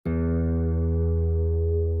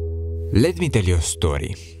Let me tell you a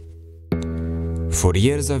story. For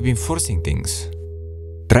years I've been forcing things,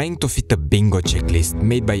 trying to fit a bingo checklist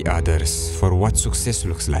made by others for what success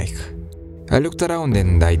looks like. I looked around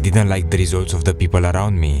and I didn't like the results of the people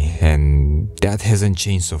around me, and that hasn't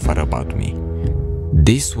changed so far about me.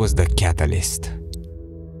 This was the catalyst.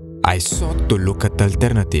 I sought to look at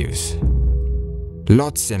alternatives.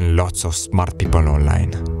 Lots and lots of smart people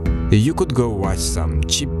online. You could go watch some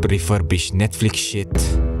cheap refurbished Netflix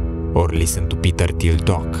shit or listen to Peter Thiel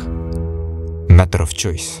talk. Matter of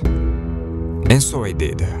choice. And so I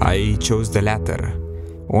did. I chose the latter.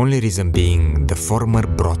 Only reason being the former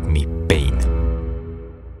brought me pain.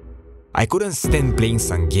 I couldn't stand playing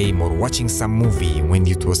some game or watching some movie when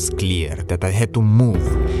it was clear that I had to move,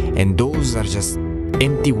 and those are just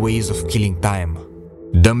empty ways of killing time.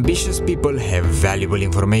 The ambitious people have valuable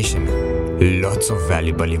information, lots of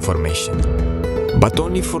valuable information, but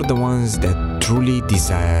only for the ones that truly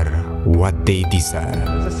desire what they desire.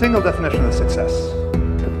 There's a single definition of success.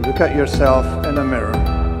 Look at yourself in a mirror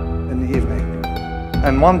in the evening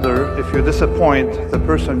and wonder if you disappoint the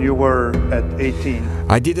person you were at 18.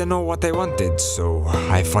 I didn't know what I wanted, so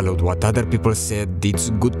I followed what other people said it's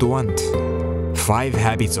good to want. 5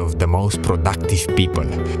 habits of the most productive people,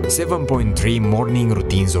 7.3 morning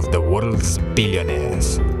routines of the world's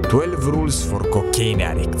billionaires, 12 rules for cocaine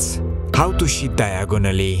addicts, how to shit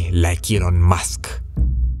diagonally like Elon Musk.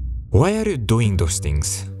 Why are you doing those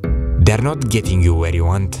things? They're not getting you where you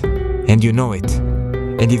want, and you know it.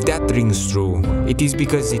 And if that rings true, it is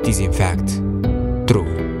because it is in fact true.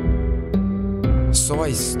 So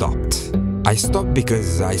I stopped. I stopped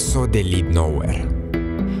because I saw they lead nowhere.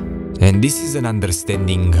 And this is an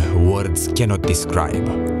understanding words cannot describe.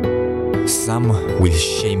 Some will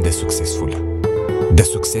shame the successful. The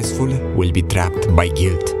successful will be trapped by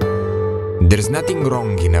guilt. There's nothing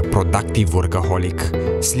wrong in a productive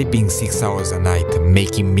workaholic sleeping 6 hours a night,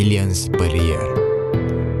 making millions per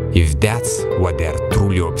year, if that's what they're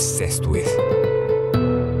truly obsessed with.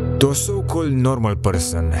 To a so-called normal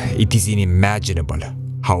person, it is unimaginable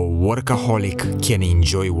how a workaholic can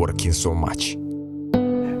enjoy working so much.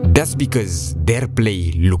 That's because their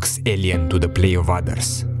play looks alien to the play of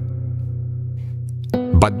others.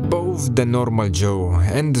 But both the normal Joe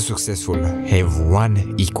and the successful have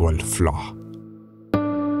one equal flaw.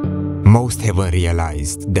 Most haven't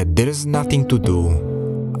realized that there's nothing to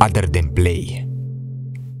do other than play.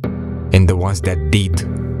 And the ones that did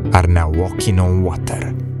are now walking on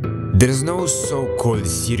water. There's no so-called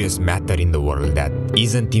serious matter in the world that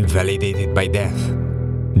isn't invalidated by death.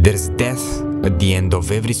 There's death at the end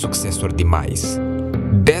of every success or demise.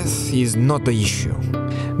 Death is not the issue.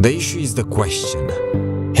 The issue is the question.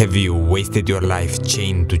 Have you wasted your life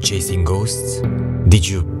chained to chasing ghosts? Did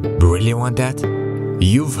you really want that?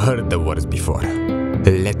 You've heard the words before.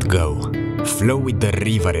 Let go. Flow with the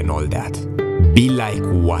river and all that. Be like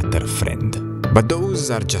water, friend. But those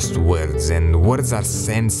are just words, and words are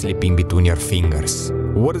sand slipping between your fingers.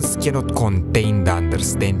 Words cannot contain the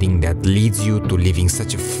understanding that leads you to living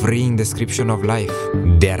such a freeing description of life.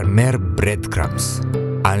 They are mere breadcrumbs.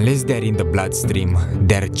 Unless they're in the bloodstream,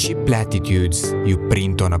 they're cheap platitudes you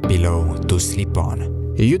print on a pillow to sleep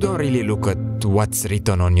on. You don't really look at what's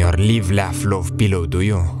written on your live, laugh, love pillow, do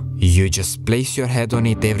you? You just place your head on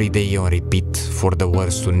it every day on repeat for the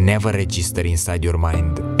words to never register inside your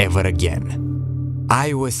mind ever again.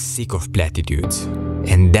 I was sick of platitudes,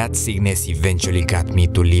 and that sickness eventually got me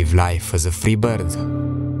to live life as a free bird.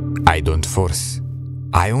 I don't force.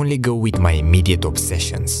 I only go with my immediate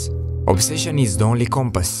obsessions. Obsession is the only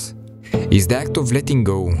compass. It's the act of letting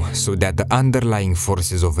go so that the underlying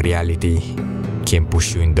forces of reality can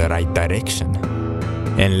push you in the right direction.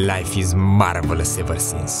 And life is marvelous ever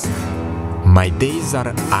since. My days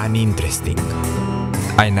are uninteresting.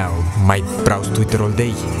 I now might browse Twitter all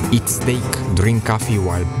day, eat steak, drink coffee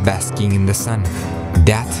while basking in the sun.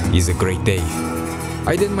 That is a great day.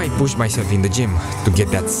 I then might push myself in the gym to get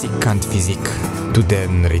that sick cunt physique, to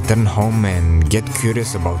then return home and get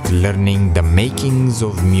curious about learning the makings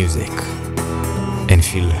of music, and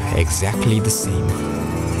feel exactly the same.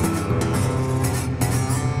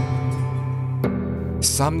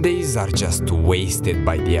 Some days are just wasted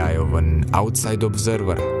by the eye of an outside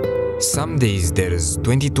observer. Some days there's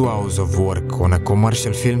 22 hours of work on a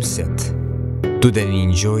commercial film set, to then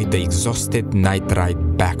enjoy the exhausted night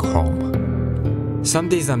ride back home. Some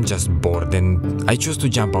days I'm just bored and I choose to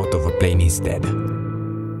jump out of a plane instead.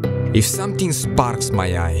 If something sparks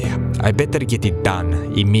my eye, I better get it done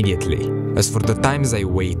immediately, as for the times I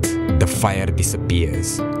wait, the fire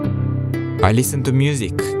disappears. I listen to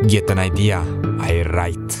music, get an idea, I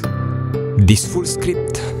write. This full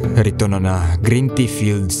script, written on a green tea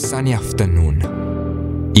field sunny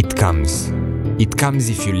afternoon. It comes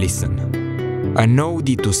if you listen. An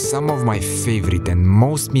ode to some of my favorite and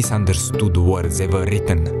most misunderstood words ever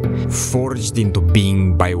written, forged into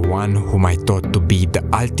being by one whom I thought to be the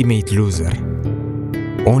ultimate loser,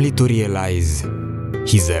 only to realize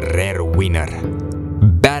he's a rare winner.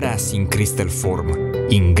 Badass in crystal form,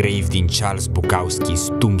 engraved in Charles Bukowski's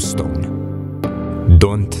tombstone.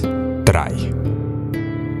 Don't try.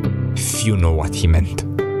 Few know what he meant,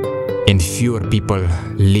 and fewer people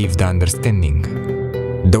live the understanding.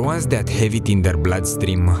 The ones that have it in their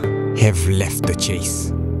bloodstream have left the chase,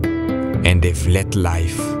 and they've let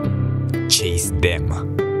life chase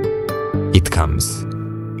them. It comes,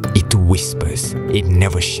 it whispers, it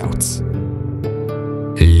never shouts.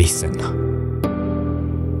 Listen.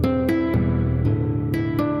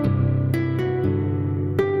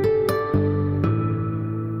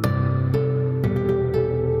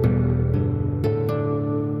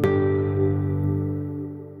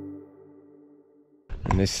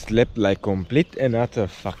 I slept like complete and utter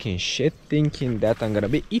fucking shit, thinking that I'm gonna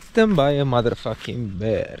be eaten by a motherfucking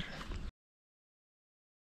bear.